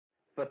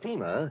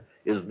Fatima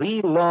is the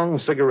long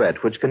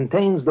cigarette which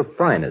contains the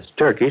finest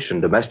Turkish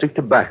and domestic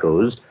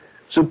tobaccos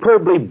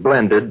superbly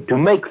blended to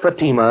make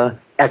Fatima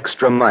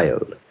extra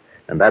mild.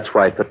 And that's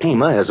why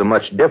Fatima has a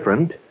much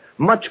different,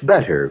 much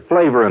better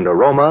flavor and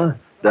aroma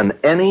than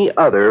any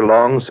other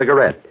long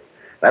cigarette.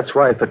 That's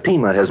why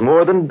Fatima has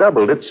more than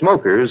doubled its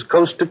smokers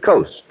coast to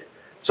coast.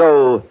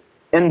 So,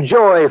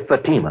 enjoy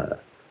Fatima,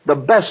 the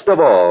best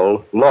of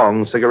all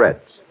long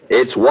cigarettes.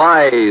 It's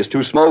wise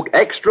to smoke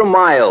extra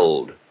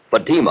mild,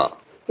 Fatima.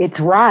 It's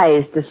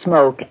wise to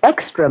smoke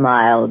extra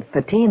mild,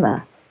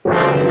 Fatima.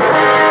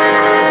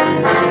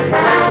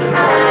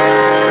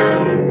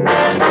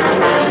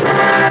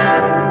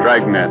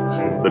 Dragnet,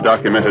 the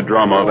documented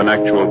drama of an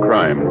actual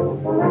crime.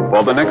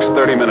 For the next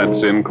 30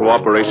 minutes, in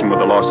cooperation with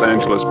the Los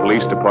Angeles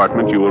Police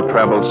Department, you will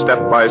travel step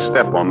by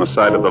step on the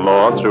side of the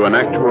law through an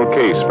actual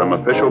case from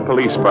official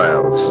police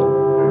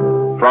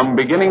files. From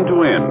beginning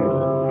to end,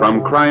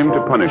 from crime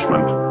to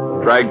punishment,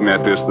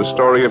 Dragnet is the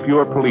story of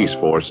your police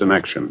force in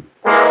action.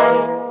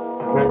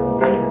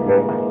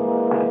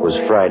 It was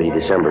Friday,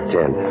 December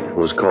 10th. It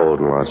was cold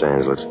in Los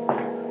Angeles.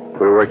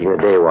 We were working a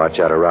day watch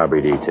out of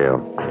robbery detail.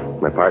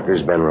 My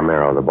partner's Ben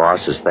Romero. The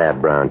boss is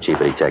Thad Brown, chief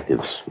of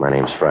detectives. My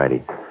name's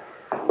Friday.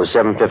 It was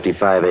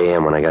 7:55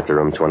 a.m. when I got to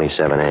room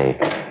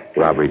 27A,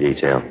 robbery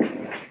detail.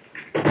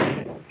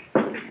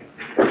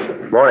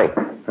 Morning.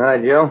 Hi,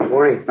 Joe.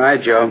 Morning. Hi,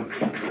 Joe.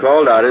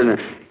 Cold out, isn't it?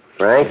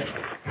 Frank,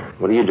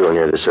 what are you doing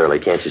here this early?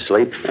 Can't you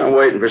sleep? I'm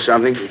waiting for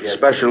something.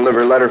 Special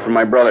delivery letter from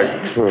my brother.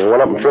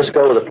 One up in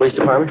Frisco to the police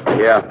department?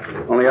 Yeah.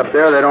 Only up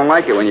there they don't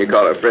like it when you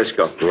call it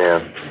Frisco. Yeah.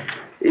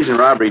 He's in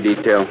robbery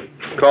detail.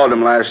 Called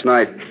him last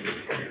night.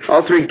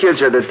 All three kids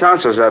had their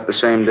tonsils out the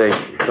same day.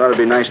 Thought it'd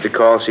be nice to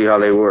call, see how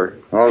they were.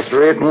 All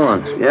three at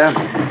once? Yeah.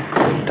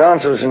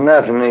 Tonsils are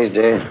nothing these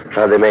days.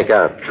 How'd they make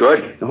out?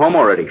 Good. Home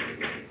already.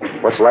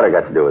 What's the letter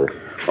got to do with it?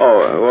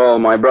 Oh, well,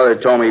 my brother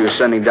told me he was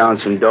sending down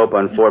some dope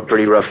on 4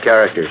 pretty rough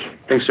characters.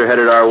 Thinks they're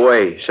headed our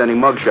way. Sending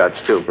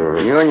mugshots, too.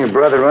 You and your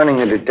brother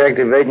running a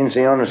detective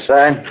agency on the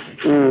side?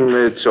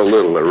 It's a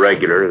little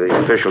irregular.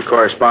 The official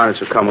correspondence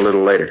will come a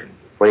little later.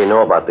 What do you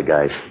know about the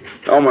guys?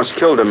 Almost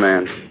killed a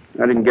man.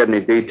 I didn't get any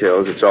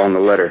details. It's all in the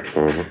letter.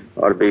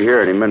 Ought to be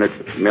here any minute.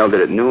 Mailed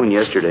it at noon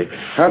yesterday.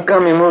 How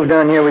come you moved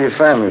down here with your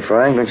family,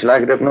 Frank? Don't you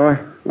like it up north?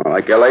 Well,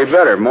 like L.A.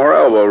 better. More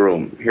elbow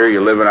room. Here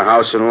you live in a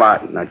house and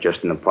lot, not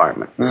just an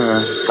apartment.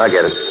 I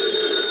get it.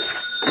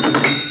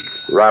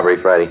 Robbery,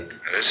 Friday.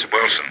 This is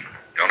Wilson.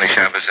 Tony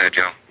Shop is that,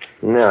 Joe?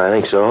 No, I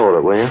think so. Hold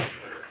it, will you?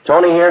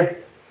 Tony here?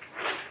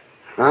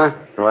 Huh?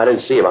 No, I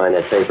didn't see you behind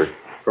that paper.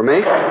 For me?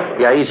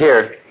 Yeah, he's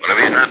here. Well,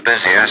 if he's not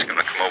busy, ask him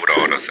to come over to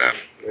auto theft.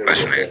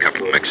 Especially a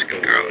couple of Mexican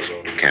girls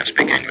who can't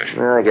speak English.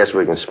 Well, I guess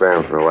we can spare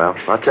him for a while.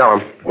 I'll tell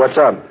him. What's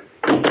up?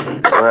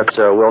 Well, that's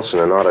Wilson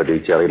in auto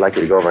detail. He'd like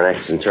you to go over and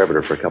act as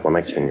interpreter for a couple of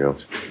Mexican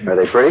girls. Are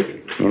they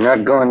pretty? You're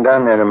not going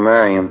down there to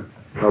marry him.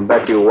 I'll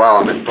bet you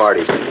wow I'm at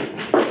parties.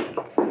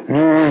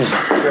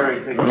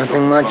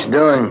 Nothing much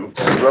doing.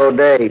 Slow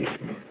day.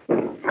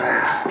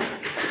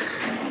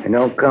 They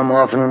don't come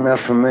often enough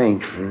for me.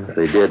 If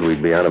they did,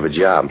 we'd be out of a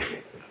job.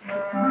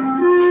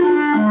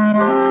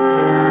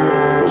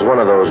 It was one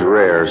of those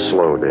rare,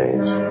 slow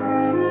days.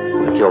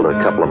 I killed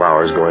a couple of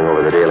hours going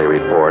over the daily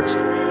reports,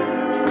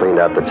 cleaned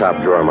out the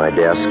top drawer of my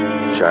desk,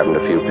 sharpened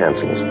a few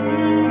pencils.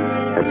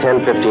 At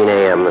 10:15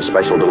 a.m., the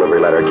special delivery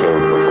letter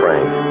came for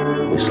Frank.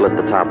 He slit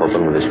the top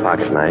open with his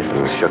pocket knife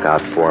and shook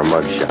out 4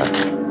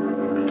 mugshots.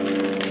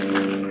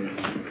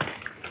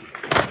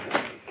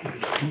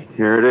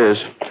 Here it is.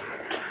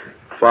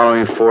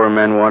 Following 4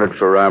 men wanted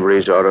for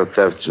robberies, auto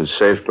thefts, and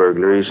safe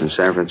burglaries in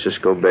San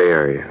Francisco Bay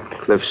Area.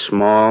 Cliff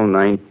Small,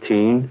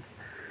 19.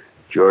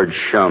 George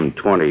Shum,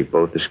 20.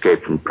 Both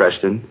escaped from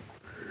Preston.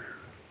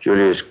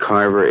 Julius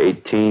Carver,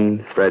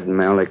 18. Fred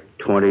Malik,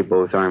 20.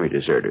 Both Army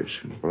deserters.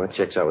 Well, that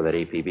checks out with that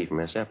APB from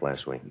SF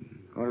last week.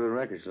 What do the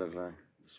records look like?